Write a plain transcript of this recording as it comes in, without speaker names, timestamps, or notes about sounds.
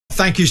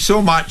thank you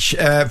so much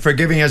for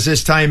giving us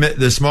this time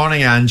this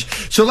morning, Ange.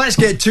 So let's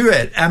get to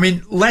it. I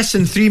mean, less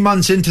than 3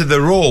 months into the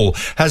role,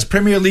 has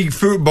Premier League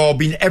football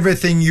been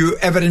everything you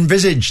ever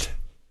envisaged?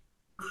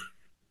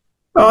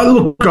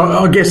 Look,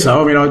 I guess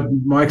so. I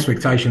mean, my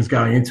expectations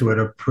going into it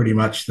are pretty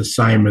much the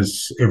same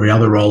as every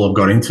other role I've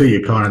got into.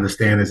 You kind of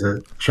understand there's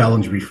a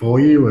challenge before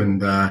you,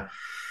 and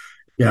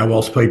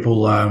whilst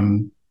people,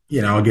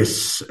 I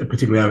guess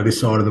particularly over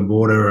this side of the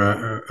border,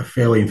 are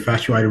fairly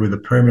infatuated with the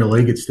Premier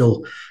League, it's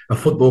still a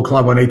football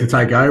club I need to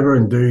take over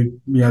and do,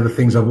 the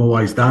things I've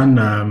always done.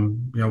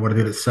 What I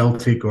did at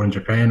Celtic or in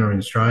Japan or in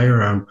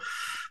Australia.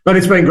 But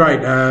it's been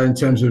great in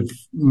terms of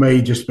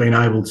me just being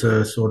able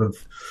to sort of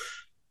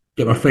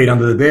get my feet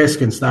under the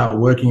desk and start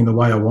working in the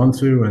way I want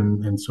to,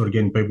 and sort of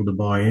getting people to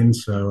buy in.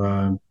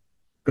 So,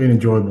 been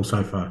enjoyable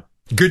so far.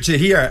 Good to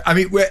hear. I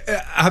mean,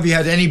 have you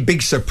had any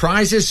big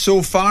surprises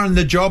so far in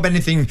the job?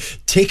 Anything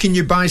taken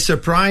you by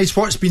surprise?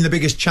 What's been the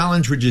biggest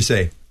challenge, would you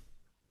say?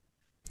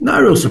 No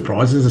real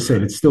surprises. As I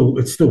said, it's still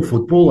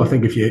football. I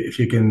think if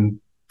you can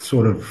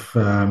sort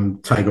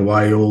of take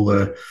away all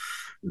the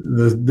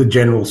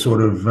general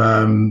sort of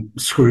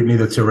scrutiny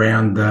that's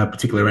around,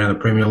 particularly around the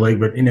Premier League,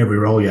 but in every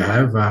role you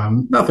have,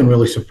 nothing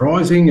really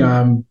surprising.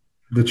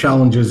 The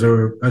challenges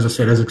are, as I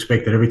said, as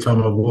expected. Every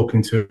time I walk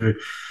into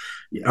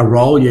a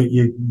role,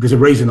 there's a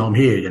reason I'm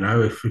here.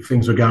 If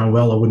things were going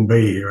well, I wouldn't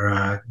be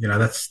here.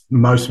 That's,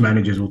 most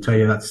managers will tell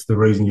you that's the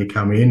reason you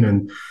come in,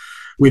 and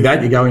with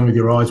that, you go in with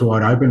your eyes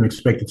wide open and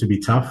expect it to be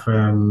tough,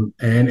 and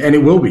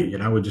it will be.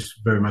 We're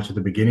just very much at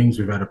the beginnings.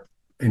 We've had a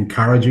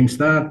encouraging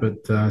start,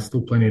 but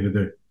still plenty to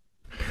do.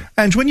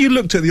 And when you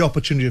looked at the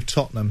opportunity of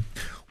Tottenham,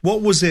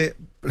 what was it?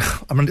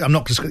 I mean, I'm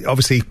not just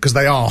obviously because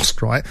they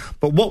asked, right?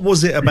 But what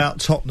was it about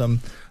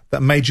Tottenham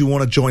that made you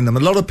want to join them?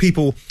 A lot of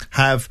people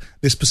have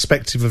this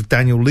perspective of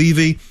Daniel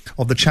Levy,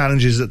 of the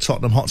challenges that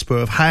Tottenham Hotspur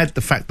have had,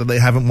 the fact that they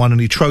haven't won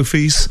any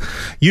trophies.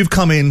 You've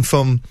come in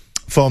from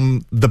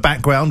the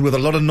background with a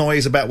lot of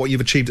noise about what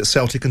you've achieved at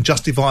Celtic, and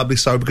justifiably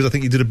so, because I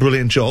think you did a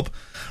brilliant job.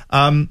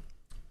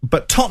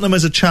 But Tottenham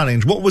as a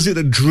challenge, what was it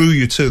that drew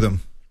you to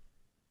them?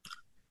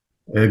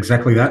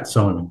 Exactly that,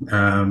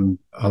 Simon.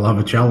 I love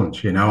a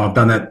challenge. I've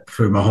done that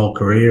through my whole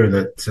career.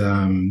 I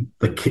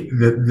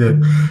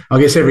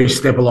guess every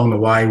step along the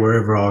way,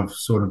 wherever I've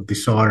sort of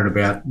decided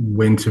about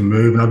when to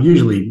move, and I've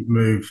usually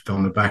moved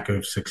on the back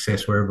of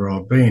success wherever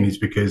I've been, is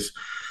because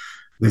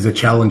there's a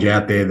challenge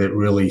out there that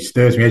really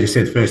stirs me. As you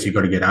said, first you've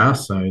got to get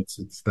asked, so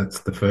that's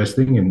the first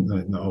thing,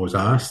 and I was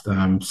asked.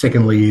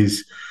 Secondly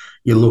is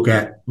you look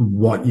at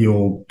what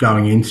you're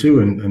going into,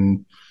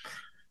 and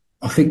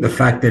I think the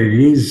fact that it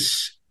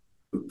is,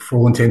 for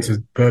all intents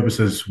and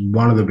purposes,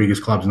 one of the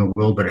biggest clubs in the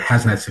world, but it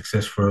hasn't had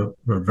success for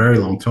a very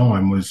long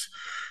time, was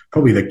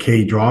probably the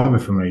key driver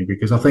for me.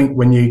 Because I think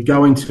when you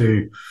go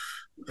into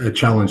a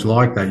challenge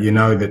like that,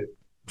 that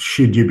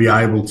should you be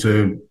able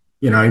to,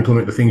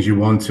 implement the things you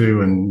want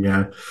to, and,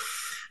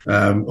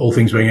 all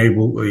things being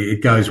equal,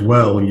 it goes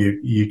well,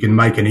 you can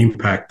make an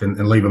impact and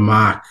leave a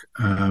mark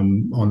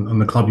on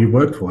the club you've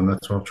worked for. And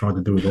that's what I've tried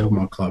to do with all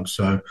my clubs.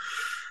 So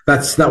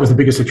that was the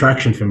biggest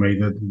attraction for me,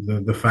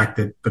 the fact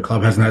that the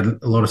club hasn't had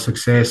a lot of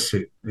success.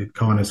 It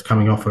kind of is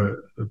coming off a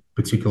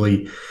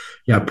particularly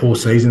poor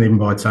season, even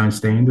by its own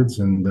standards,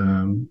 and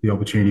the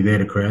opportunity there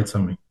to create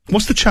something.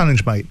 What's the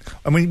challenge, mate?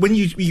 I mean, when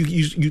you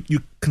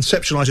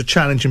conceptualise a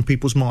challenge in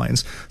people's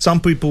minds,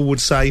 some people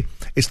would say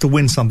it's to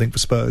win something for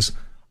Spurs.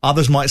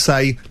 Others might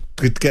say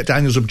to get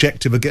Daniel's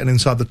objective of getting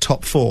inside the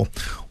top four.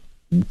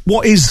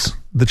 What is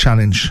the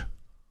challenge?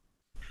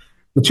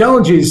 The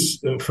challenge is,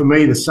 for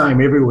me, the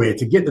same everywhere: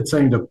 to get the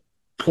team to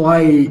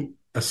play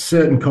a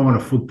certain kind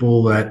of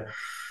football that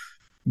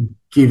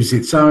gives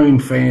its own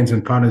fans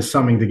and punters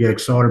something to get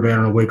excited about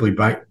on a weekly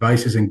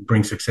basis and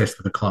bring success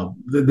to the club.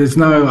 There's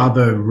no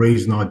other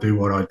reason I do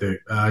what I do.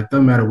 It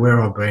doesn't matter where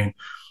I've been.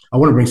 I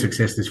want to bring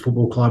success to this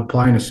football club,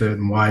 play in a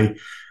certain way.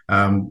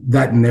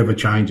 That never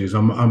changes.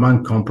 I'm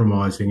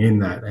uncompromising in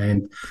that.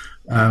 And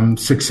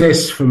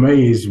success for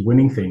me is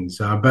winning things.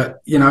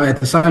 But, at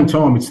the same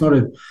time, it's not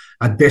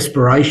a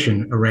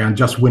desperation around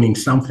just winning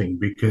something,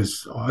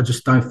 because I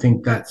just don't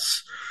think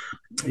that's,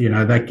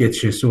 that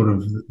gets you sort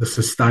of the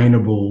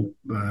sustainable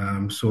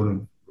sort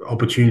of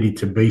opportunity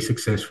to be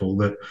successful.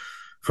 That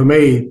for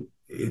me,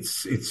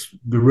 it's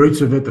the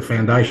roots of it, the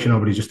foundation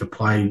of it is just to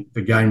play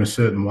the game a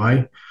certain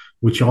way,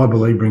 which I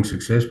believe brings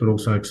success, but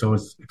also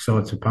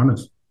excites the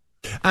punters.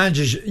 And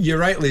as you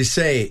rightly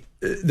say,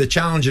 the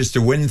challenge is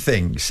to win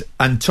things,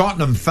 and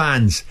Tottenham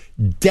fans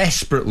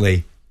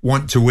desperately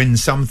want to win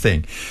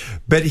something.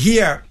 But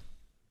here,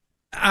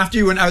 after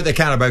you went out the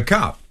Carabao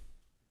Cup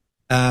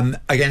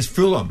against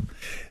Fulham,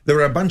 there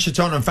were a bunch of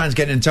Tottenham fans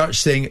getting in touch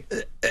saying,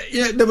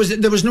 there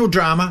was no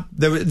drama,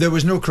 there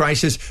was no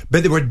crisis,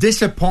 but they were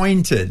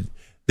disappointed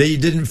that you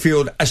didn't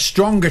field a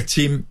stronger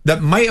team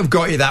that might have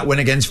got you that win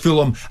against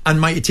Fulham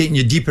and might have taken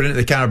you deeper into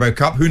the Carabao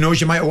Cup. Who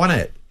knows, you might have won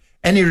it.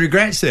 Any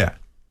regrets there?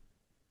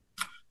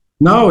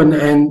 No, and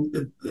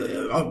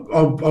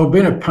I've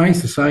been at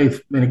pains to say,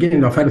 and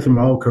again, I've had it through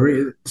my whole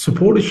career,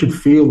 supporters should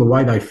feel the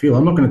way they feel.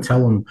 I'm not going to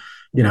tell them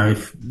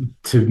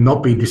to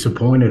not be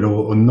disappointed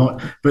or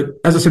not. But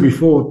as I said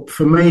before,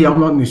 for me, I'm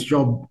not in this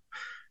job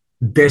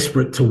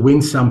desperate to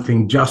win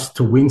something just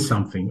to win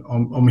something.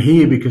 I'm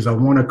here because I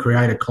want to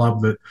create a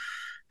club that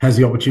has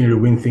the opportunity to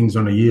win things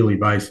on a yearly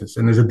basis.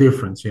 And there's a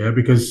difference,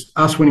 because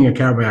us winning a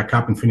Carabao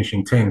Cup and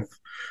finishing 10th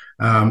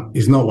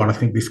is not what I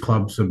think this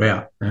club's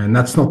about. And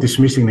that's not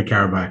dismissing the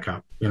Carabao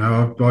Cup. I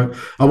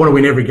want to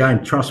win every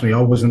game. Trust me,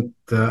 I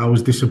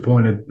was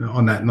disappointed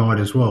on that night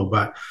as well.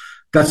 But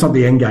that's not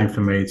the end game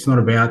for me. It's not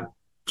about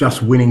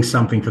just winning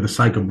something for the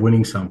sake of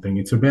winning something.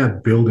 It's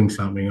about building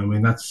something. I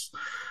mean, that's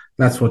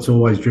what's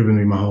always driven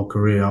me my whole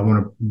career. I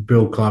want to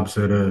build clubs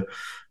that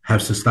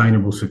have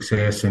sustainable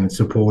success and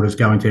supporters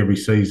going to every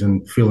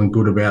season feeling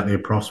good about their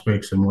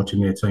prospects and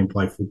watching their team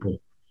play football.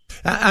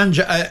 Ange,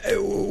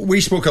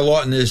 we spoke a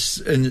lot in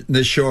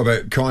this show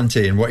about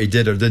Conte and what he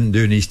did or didn't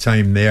do in his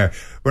time there.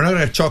 We're not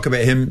going to talk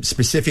about him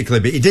specifically,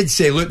 but he did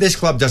say, look, this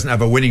club doesn't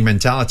have a winning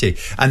mentality,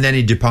 and then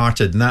he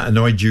departed, and that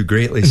annoyed you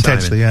greatly,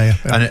 intensely, Simon.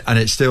 Yeah. And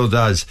it still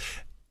does.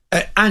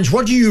 Ange,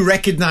 what do you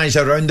recognise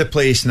around the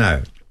place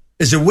now?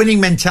 Is a winning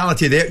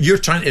mentality there? You're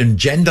trying to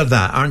engender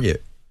that, aren't you?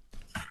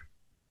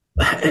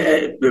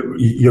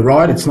 You're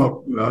right. It's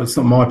not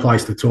my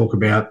place to talk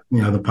about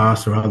the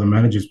past or other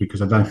managers,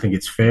 because I don't think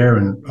it's fair.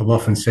 And I've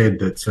often said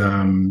that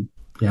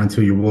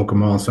until you walk a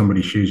mile in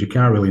somebody's shoes, you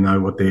can't really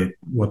know what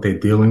they're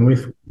dealing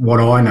with.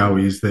 What I know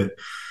is that,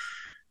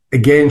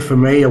 again, for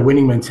me, a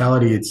winning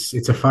mentality,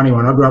 it's a funny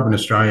one. I grew up in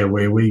Australia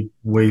where we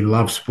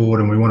love sport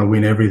and we want to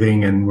win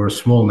everything, and we're a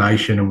small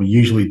nation and we're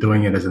usually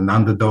doing it as an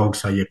underdog.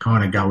 So you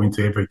kind of go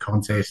into every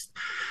contest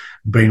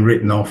being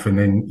written off and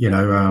then,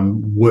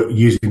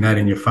 using that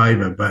in your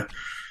favour. But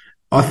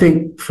I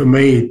think for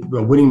me,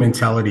 a winning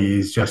mentality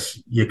is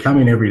just you come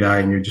in every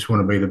day and you just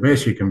want to be the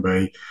best you can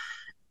be.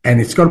 And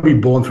it's got to be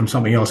born from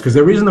something else, because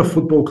there isn't a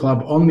football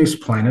club on this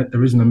planet,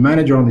 there isn't a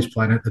manager on this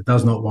planet that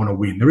does not want to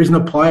win. There isn't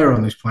a player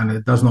on this planet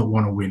that does not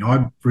want to win.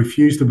 I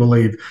refuse to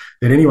believe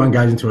that anyone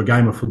goes into a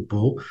game of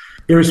football,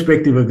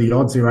 irrespective of the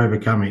odds they're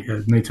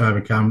need to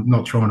overcome,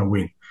 not trying to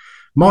win.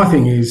 My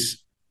thing is,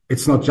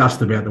 it's not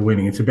just about the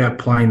winning. It's about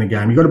playing the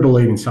game. You've got to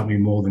believe in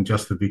something more than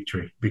just the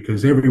victory,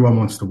 because everyone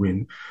wants to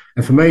win.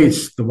 And for me,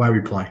 it's the way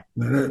we play.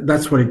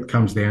 That's what it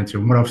comes down to.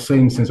 And what I've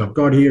seen since I've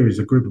got here is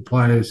a group of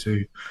players who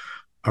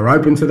are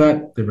open to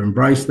that. They've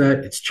embraced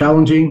that. It's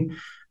challenging.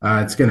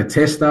 It's going to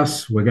test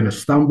us. We're going to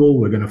stumble.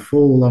 We're going to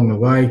fall along the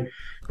way.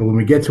 But when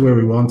we get to where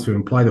we want to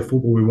and play the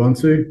football we want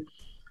to,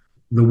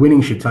 the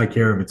winning should take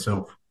care of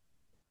itself.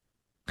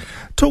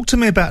 Talk to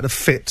me about the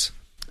fit,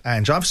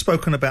 Ange. I've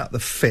spoken about the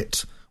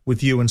fit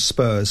with you and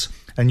Spurs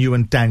and you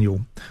and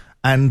Daniel,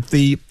 and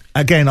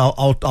again,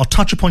 I'll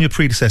touch upon your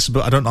predecessor,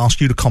 but I don't ask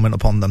you to comment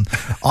upon them.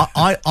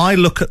 I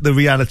look at the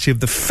reality of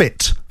the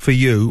fit for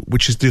you,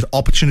 which is the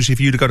opportunity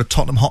for you to go to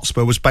Tottenham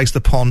Hotspur, was based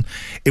upon,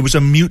 it was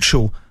a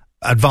mutual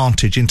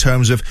advantage in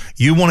terms of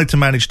you wanted to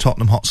manage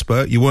Tottenham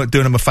Hotspur. You weren't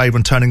doing them a favour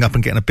and turning up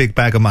and getting a big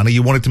bag of money.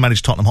 You wanted to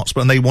manage Tottenham Hotspur,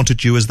 and they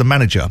wanted you as the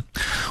manager.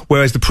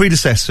 Whereas the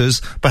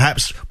predecessors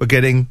perhaps were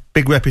getting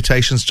big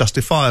reputations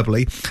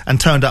justifiably and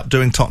turned up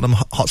doing Tottenham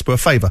Hotspur a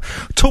favour.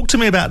 Talk to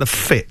me about the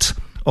fit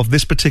of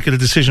this particular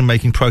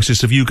decision-making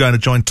process of you going to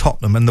join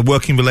Tottenham and the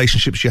working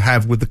relationships you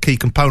have with the key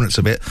components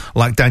of it,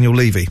 like Daniel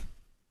Levy.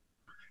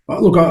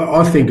 Look,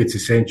 I think it's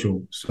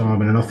essential,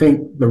 Simon, and I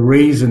think the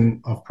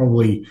reason I've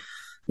probably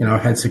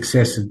had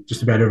success at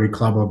just about every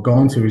club I've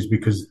gone to is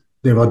because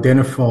they've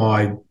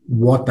identified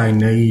what they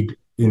need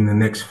in the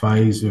next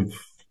phase of,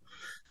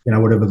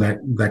 whatever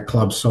that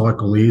club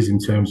cycle is, in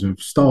terms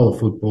of style of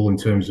football, in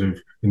terms of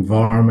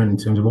environment, in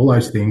terms of all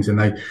those things. And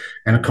I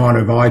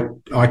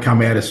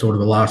come out as sort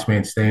of the last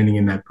man standing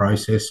in that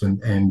process.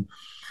 And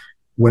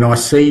when I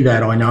see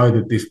that, I know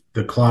that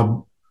the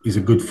club is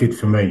a good fit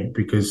for me,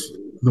 because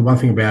the one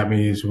thing about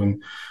me is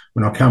when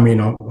I come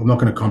in, I'm not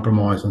going to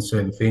compromise on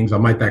certain things. I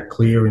make that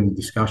clear in the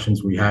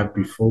discussions we have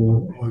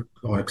before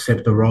I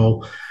accept the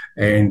role.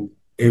 And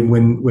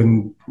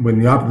when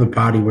the other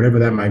party, whatever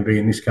that may be,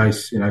 in this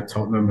case,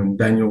 Tottenham and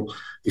Daniel,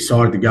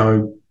 decided to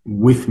go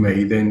with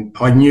me, then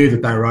I knew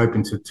that they were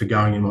open to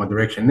going in my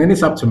direction. And then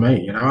it's up to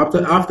me.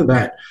 After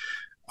that,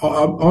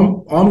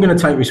 I'm going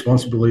to take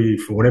responsibility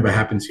for whatever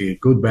happens here,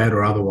 good, bad,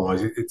 or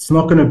otherwise. It's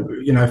not going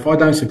to, if I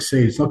don't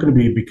succeed, it's not going to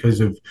be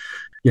because of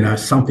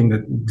something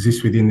that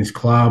exists within this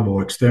club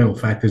or external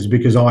factors,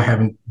 because I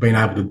haven't been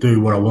able to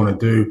do what I want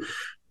to do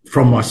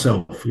from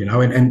myself,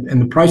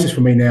 and the process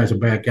for me now is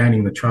about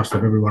gaining the trust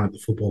of everyone at the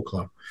football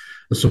club,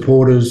 the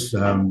supporters,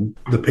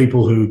 the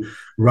people who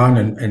run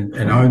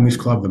and own this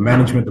club, the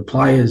management, the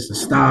players, the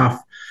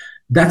staff.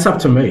 That's up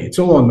to me. It's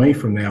all on me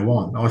from now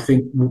on. I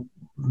think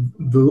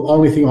the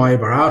only thing I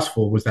ever asked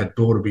for was that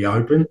door to be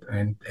open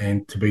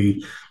and to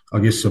be, I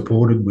guess,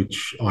 supported,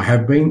 which I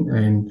have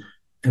been.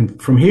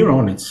 And from here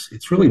on,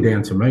 it's really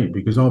down to me,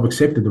 because I've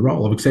accepted the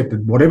role. I've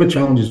accepted whatever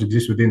challenges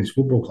exist within this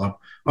football club.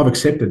 I've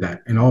accepted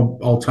that, and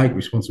I'll take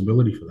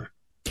responsibility for that.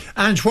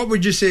 Ange, what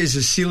would you say is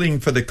the ceiling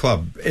for the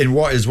club in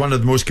what is one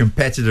of the most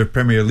competitive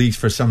Premier Leagues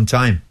for some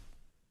time?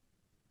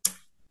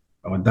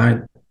 I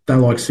don't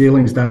don't like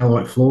ceilings, don't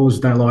like floors,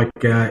 don't like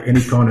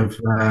any kind of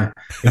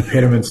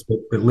impediments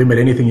that limit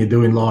anything you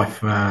do in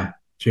life,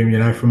 Jim. You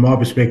know, from my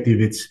perspective,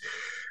 it's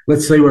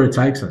let's see where it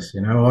takes us.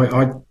 You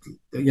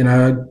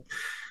know,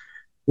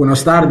 when I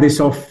started this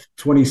off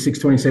 26,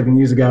 27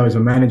 years ago as a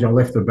manager, I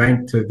left the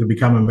bank to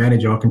become a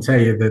manager. I can tell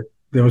you that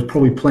there was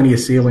probably plenty of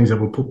ceilings that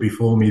were put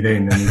before me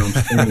then, and I'm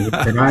standing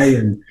here today.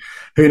 And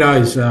who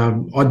knows?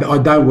 I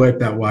don't work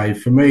that way.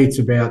 For me, it's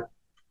about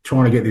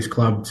trying to get this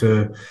club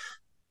to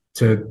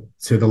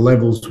the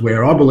levels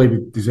where I believe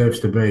it deserves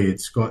to be.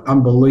 It's got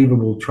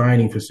unbelievable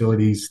training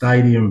facilities,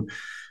 stadium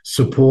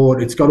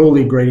support. It's got all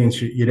the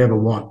ingredients you'd ever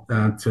want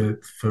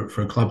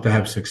for a club to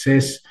have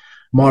success.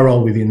 My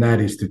role within that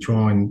is to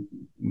try and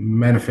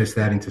manifest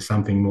that into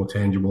something more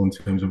tangible in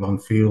terms of on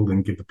field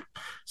and give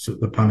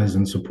the punters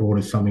and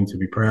supporters something to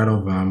be proud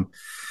of.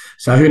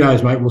 So who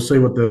knows, mate? We'll see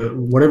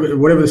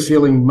whatever the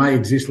ceiling may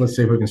exist. Let's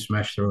see if we can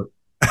smash through it.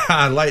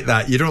 I like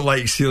that. You don't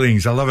like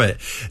ceilings. I love it.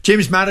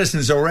 James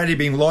Maddison's already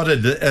been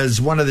lauded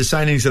as one of the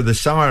signings of the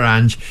summer,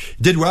 Ange.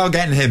 Did well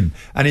getting him,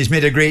 and he's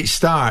made a great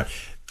start.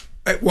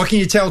 What can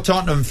you tell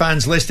Tottenham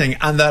fans listening?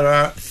 And there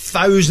are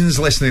thousands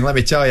listening, let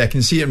me tell you. I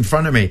can see it in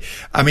front of me.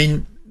 I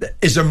mean,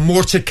 is there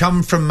more to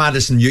come from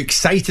Maddison? You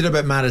excited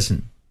about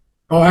Maddison?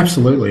 Oh,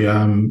 absolutely.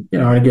 You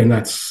know, again,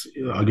 that's,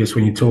 I guess,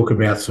 when you talk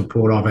about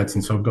support I've had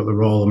since I've got the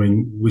role. I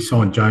mean, we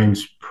signed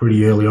James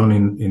pretty early on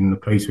in the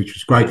piece, which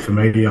was great for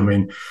me. I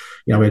mean,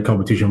 you know, we had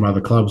competition with other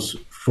clubs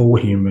for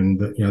him, and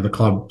you know, the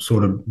club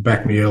sort of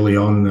backed me early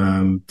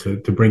on to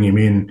bring him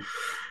in.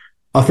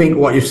 I think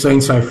what you've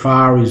seen so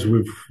far is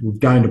we've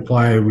gained a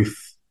player with,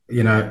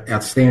 you know,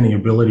 outstanding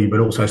ability, but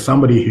also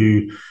somebody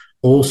who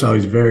also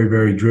is very,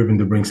 very driven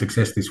to bring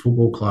success to this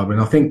football club. And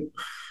I think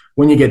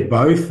when you get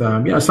both,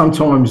 you know,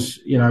 sometimes,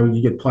 you know,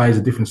 you get players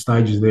at different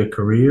stages of their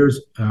careers,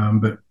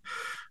 but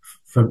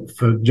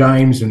for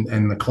James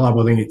and the club,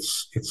 I think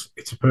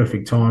it's a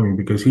perfect timing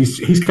because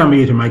he's come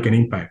here to make an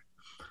impact.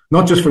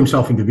 Not just for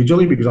himself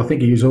individually, because I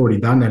think he's already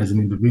done that as an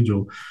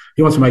individual.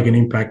 He wants to make an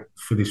impact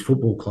for this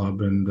football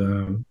club.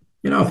 And,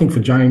 you know, I think for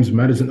James,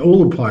 Maddison,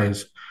 all the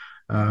players,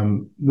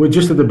 we're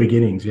just at the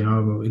beginnings. You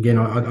know, again,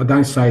 I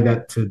don't say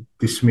that to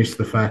dismiss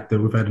the fact that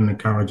we've had an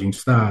encouraging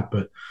start,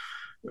 but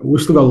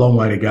we've still got a long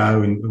way to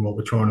go in what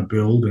we're trying to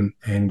build.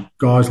 And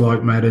guys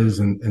like Madders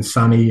and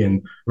Sonny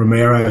and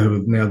Romero, who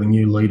are now the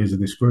new leaders of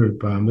this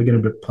group, they're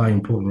going to play an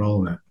important role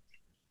in that.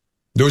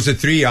 Those are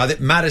three, are they?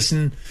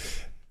 Maddison,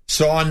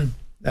 Son,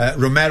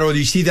 Romero. Do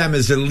you see them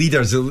as the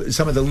leaders,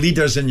 some of the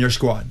leaders in your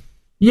squad?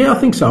 Yeah, I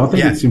think so. I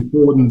think it's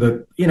important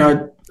that, you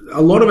know,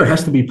 a lot of it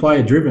has to be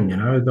player driven. You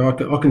know,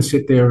 I can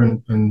sit there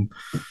and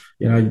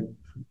you know,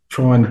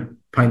 try and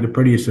paint the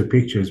prettiest of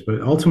pictures,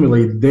 but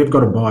ultimately they've got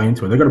to buy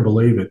into it. They've got to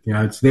believe it. You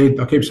know, it's their,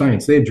 I keep saying,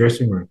 it's their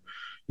dressing room.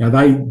 You know,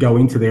 they go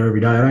into there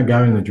every day. They don't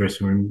go in the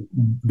dressing room.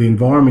 The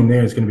environment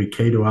there is going to be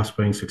key to us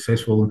being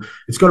successful.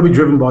 It's got to be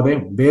driven by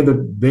them. They're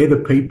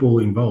the people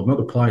involved, not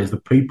the players,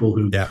 the people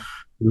who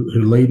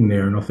lead in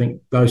there. And I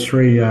think those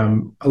three,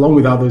 along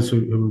with others who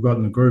we've got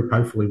in the group,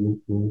 hopefully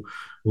will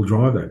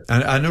drive that.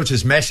 And I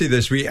noticed Messi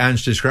this week,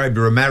 Ange described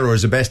Romero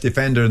as the best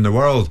defender in the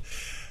world.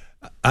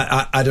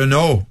 I don't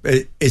know.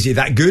 Is he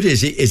that good?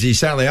 Is he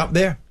certainly up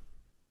there?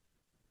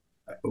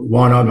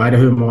 Why not, mate?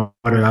 Who am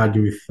I to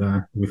argue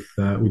with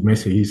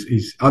Messi?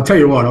 He's. I'll tell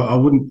you what. I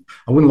wouldn't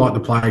like to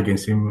play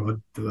against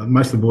him.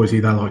 Most of the boys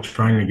here don't like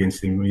training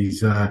against him.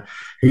 He's a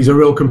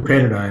real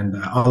competitor, and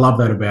I love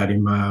that about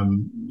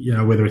him. You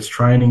know, whether it's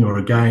training or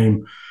a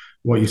game,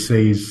 what you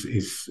see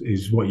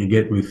is what you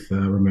get with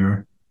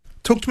Romero.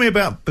 Talk to me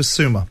about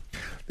Basuma.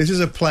 This is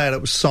a player that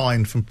was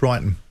signed from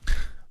Brighton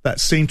that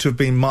seemed to have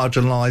been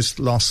marginalised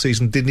last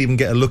season, didn't even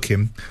get a look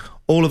in.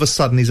 All of a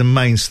sudden, he's a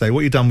mainstay. What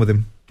have you done with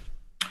him?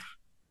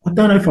 I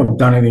don't know if I've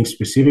done anything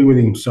specific with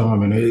him,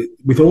 Simon.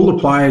 With all the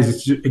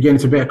players,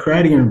 it's about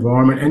creating an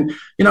environment. And,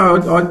 you know,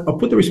 I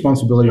put the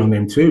responsibility on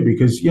them too,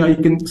 because, you know, you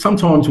can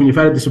sometimes when you've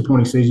had a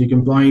disappointing season, you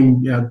can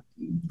blame, you know,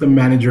 the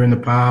manager in the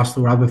past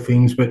or other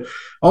things. But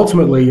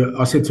ultimately,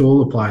 I said to all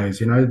the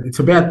players, you know, it's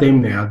about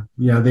them now.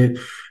 You know,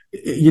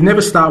 you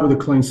never start with a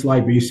clean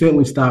slate, but you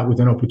certainly start with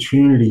an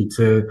opportunity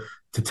to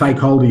take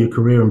hold of your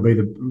career and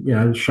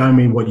be show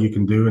me what you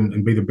can do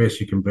and be the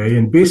best you can be.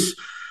 And Biss,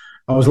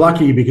 I was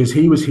lucky because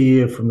he was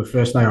here from the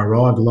first day I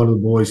arrived. A lot of the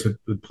boys had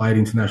played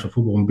international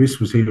football, and Biss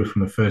was here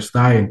from the first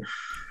day. And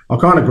I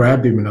kind of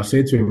grabbed him and I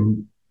said to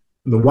him,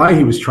 the way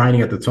he was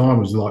training at the time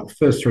was like the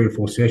first 3 or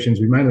 4 sessions.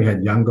 We mainly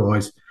had young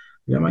guys.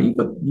 You know, mate,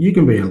 you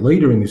can be a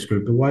leader in this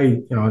group. The way,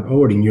 you know, I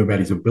already knew about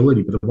his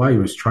ability, but the way he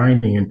was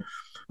training, and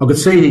I could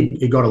see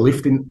he got a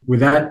lift in with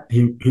that.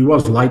 He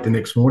was late the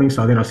next morning,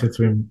 so then I said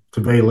to him,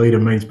 to be a leader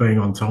means being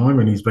on time,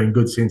 and he's been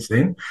good since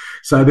then.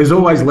 So there's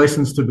always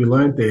lessons to be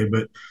learned there.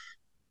 But,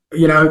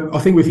 you know, I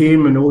think with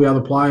him and all the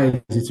other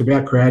players, it's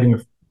about creating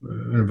an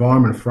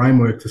environment, a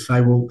framework to say,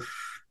 well,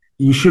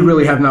 you should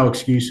really have no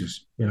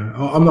excuses. You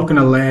know, I'm not going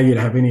to allow you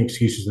to have any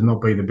excuses to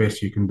not be the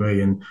best you can be.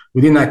 And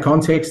within that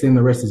context, then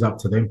the rest is up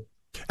to them.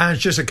 And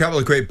it's just a couple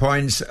of great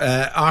points.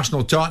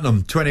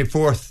 Arsenal-Tottenham,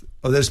 24th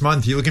of this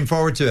month. You looking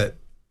forward to it?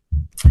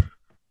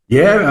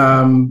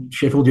 Yeah,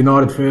 Sheffield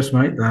United first,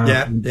 mate.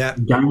 Yeah.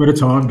 Game at a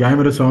time.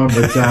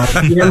 But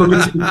yeah,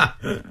 look,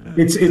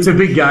 it's a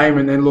big game,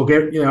 and then look,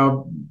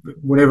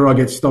 whenever I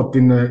get stopped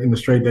in the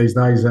street these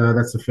days,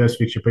 that's the first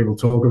fixture people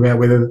talk about,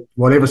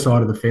 whatever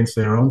side of the fence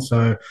they're on.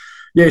 So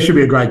yeah, it should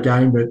be a great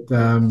game. But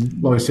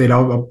like I said,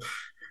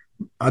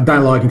 I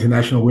don't like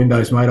international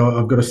windows, mate.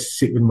 I've got to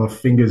sit with my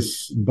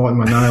fingers biting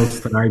my nails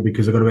today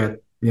because I've got about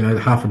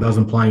half a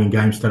dozen playing in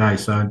games today.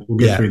 So we'll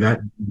get through that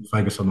and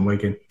focus on the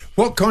weekend.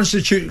 What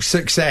constitutes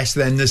success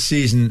then this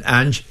season,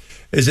 Ange?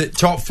 Is it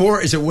top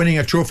four? Is it winning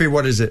a trophy?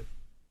 What is it?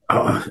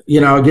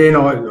 Again,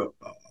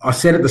 I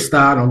said at the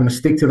start, I'm going to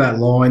stick to that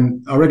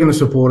line. I reckon the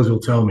supporters will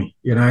tell me.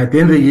 At the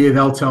end of the year,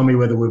 they'll tell me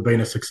whether we've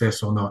been a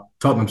success or not.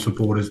 Tottenham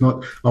supporters,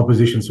 not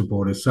opposition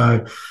supporters.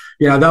 So,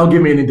 they'll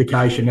give me an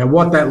indication. Now,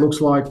 what that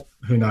looks like,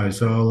 who knows?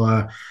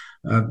 So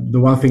the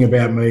one thing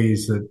about me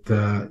is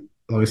that,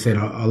 like I said,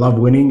 I love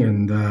winning,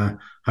 and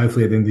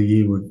hopefully at the end of the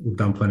year we've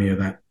done plenty of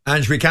that.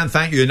 Ange, we can't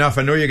thank you enough.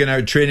 I know you're going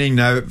out training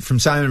now. From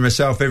Simon and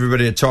myself,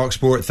 everybody at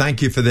talksport,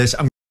 thank you for this.